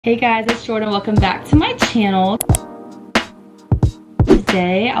Hey guys, it's Jordan. Welcome back to my channel.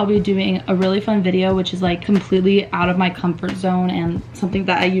 Today I'll be doing a really fun video, which is like completely out of my comfort zone and something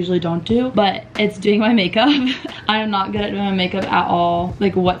that I usually don't do, but it's doing my makeup. I am not good at doing my makeup at all,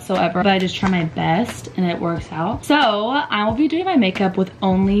 like whatsoever, but I just try my best and it works out. So I will be doing my makeup with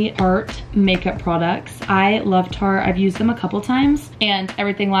Only Tarte makeup products. I love Tarte. I've used them a couple times and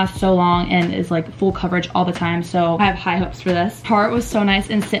everything lasts so long and is like full coverage all the time, so I have high hopes for this. Tarte was so nice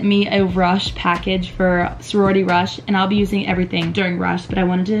and sent me a Rush package for sorority Rush, and I'll be using everything during Rush, but I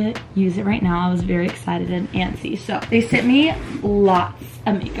wanted to use it right now. I was very excited and antsy. So they sent me lots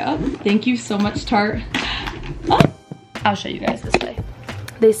of makeup. Thank you so much, Tarte. Oh, I'll show you guys this way.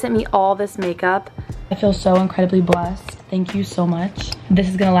 They sent me all this makeup. I feel so incredibly blessed. Thank you so much. This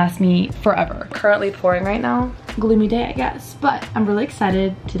is gonna last me forever. Currently pouring right now. Gloomy day, I guess, but I'm really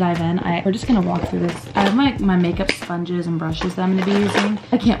excited to dive in. We're just gonna walk through this. I have my makeup sponges and brushes that I'm gonna be using.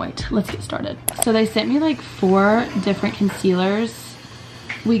 I can't wait. Let's get started. So they sent me like 4 different concealers.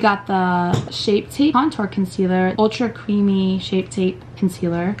 We got the Shape Tape Contour Concealer, Ultra Creamy Shape Tape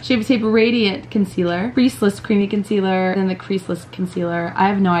Concealer, Shape Tape Radiant Concealer, Creaseless Creamy Concealer, and the Creaseless Concealer. I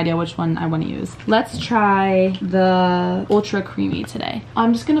have no idea which one I want to use. Let's try the Ultra Creamy today.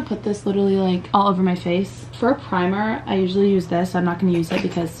 I'm just gonna put this literally like all over my face. For a primer, I usually use this. I'm not gonna use it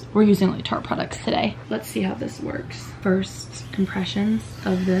because we're using Only Tarte products today. Let's see how this works. First impressions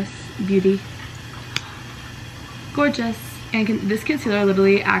of this beauty. Gorgeous. And this concealer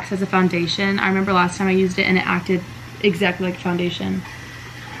literally acts as a foundation. I remember last time I used it and it acted exactly like foundation.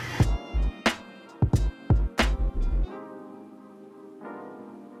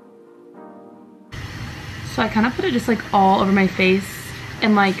 So I kind of put it just like all over my face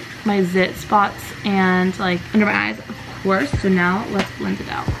and like my zit spots and like under my eyes, of course. So now let's blend it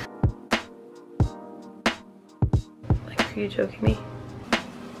out. Like, are you joking me?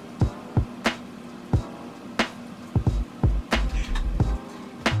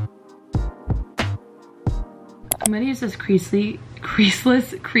 I'm gonna use this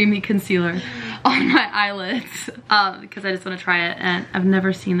creaseless creamy concealer on my eyelids because I just want to try it, and I've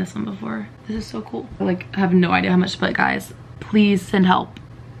never seen this one before. This is so cool. I have no idea how much, but guys, please send help.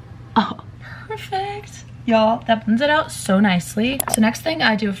 Oh, perfect. Y'all, that blends it out so nicely. So next thing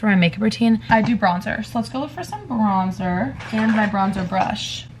I do for my makeup routine, I do bronzer. So let's go look for some bronzer and my bronzer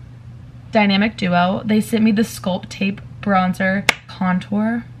brush. Dynamic Duo. They sent me the Sculpt Tape bronzer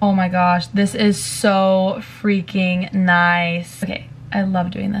contour. Oh my gosh, this is so freaking nice. Okay, I love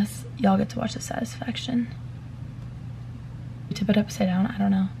doing this. Y'all get to watch the satisfaction. Tip it upside down, I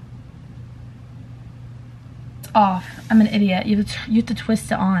don't know. It's off. I'm an idiot. You have to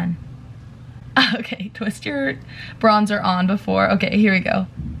twist it on. Okay, twist your bronzer on before. Okay, here we go.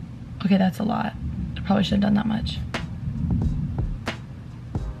 Okay, that's a lot. I probably shouldn't have done that much.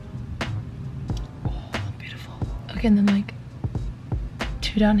 Okay, and then like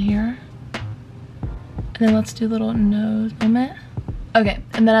 2 down here. And then let's do a little nose moment. Okay,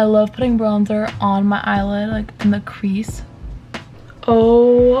 and then I love putting bronzer on my eyelid, like in the crease.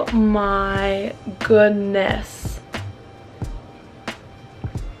 Oh my goodness.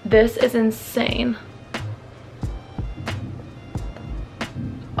 This is insane.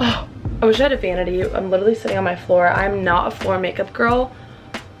 Oh, I wish I had a vanity. I'm literally sitting on my floor. I'm not a floor makeup girl,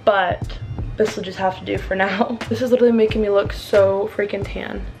 but this will just have to do for now. This is literally making me look so freaking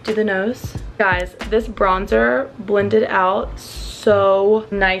tan. Do the nose. Guys, this bronzer blended out so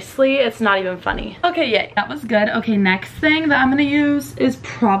nicely. It's not even funny. Okay, yay. That was good. Okay, next thing that I'm gonna use is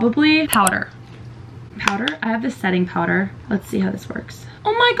probably powder. Powder? I have this setting powder. Let's see how this works.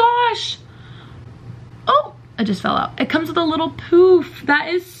 Oh my gosh. Oh, it just fell out. It comes with a little poof. That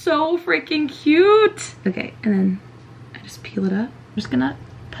is so freaking cute. Okay, and then I just peel it up. I'm just gonna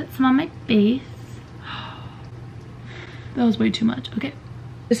put some on my face. That was way too much. Okay.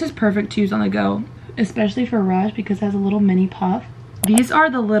 This is perfect to use on the go, especially for Rush because it has a little mini puff. These are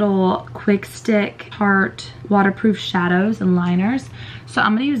the little Quick Stick Tarte waterproof shadows and liners. So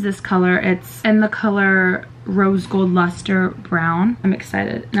I'm gonna use this color. It's in the color Rose Gold Luster Brown. I'm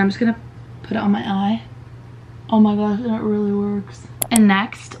excited. And I'm just gonna put it on my eye. Oh my gosh, that really works. And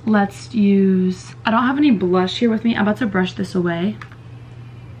next, let's use, I don't have any blush here with me. I'm about to brush this away.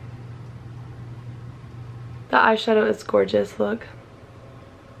 The eyeshadow is gorgeous, look.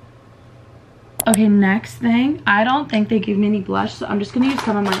 Okay, next thing, I don't think they give me any blush, so I'm just gonna use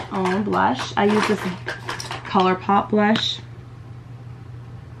some of my own blush. I use this ColourPop blush.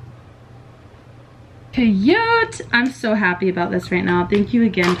 Cute! I'm so happy about this right now. Thank you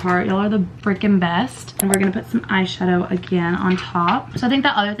again, Tarte. Y'all are the freaking best. And we're gonna put some eyeshadow again on top. So I think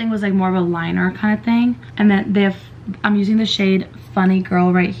that other thing was like more of a liner kind of thing. And then I'm using the shade Funny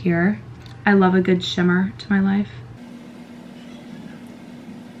Girl right here. I love a good shimmer to my life.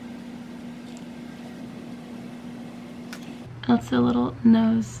 That's a little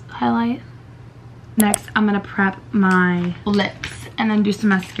nose highlight. Next, I'm gonna prep my lips and then do some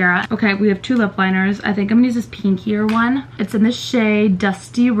mascara. Okay, we have 2 lip liners. I think I'm gonna use this pinkier one. It's in the shade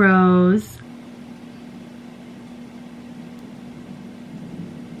Dusty Rose.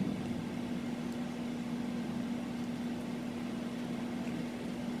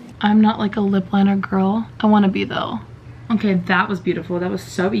 I'm not like a lip liner girl. I wanna be though. Okay, that was beautiful. That was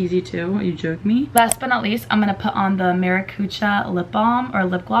so easy too. Are you joking me? Last but not least, I'm gonna put on the Maracuja lip balm or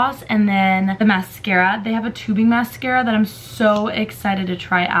lip gloss and then the mascara. They have a tubing mascara that I'm so excited to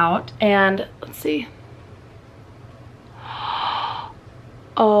try out. And let's see.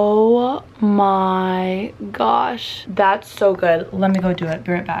 Oh my gosh. That's so good. Let me go do it.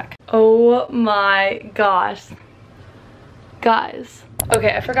 Be right back. Oh my gosh. Guys.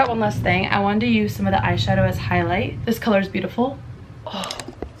 Okay, I forgot one last thing. I wanted to use some of the eyeshadow as highlight. This color is beautiful. Oh,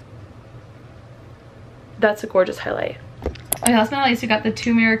 that's a gorgeous highlight. Okay, last but not least, we got the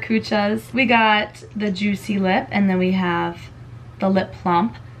 2 Maracujas. We got the Juicy Lip, and then we have the Lip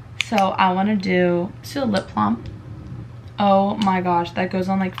Plump. So I want to do the Lip Plump. Oh my gosh, that goes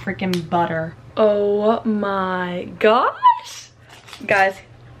on like freaking butter. Oh my gosh. Guys,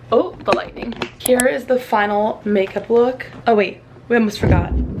 oh, the lightning. Here is the final makeup look. Oh wait. We almost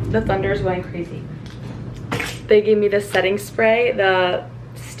forgot. The thunder is going crazy. They gave me the setting spray, the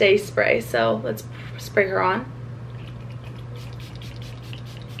Stay Spray. So let's spray her on.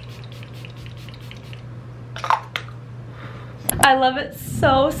 I love it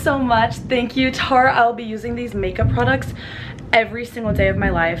so much. Thank you, Tarte. I'll be using these makeup products every single day of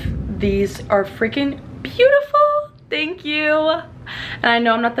my life. These are freaking beautiful. Thank you. And I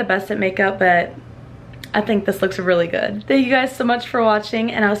know I'm not the best at makeup, but I think this looks really good. Thank you guys so much for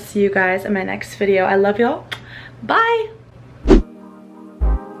watching, and I'll see you guys in my next video. I love y'all. Bye.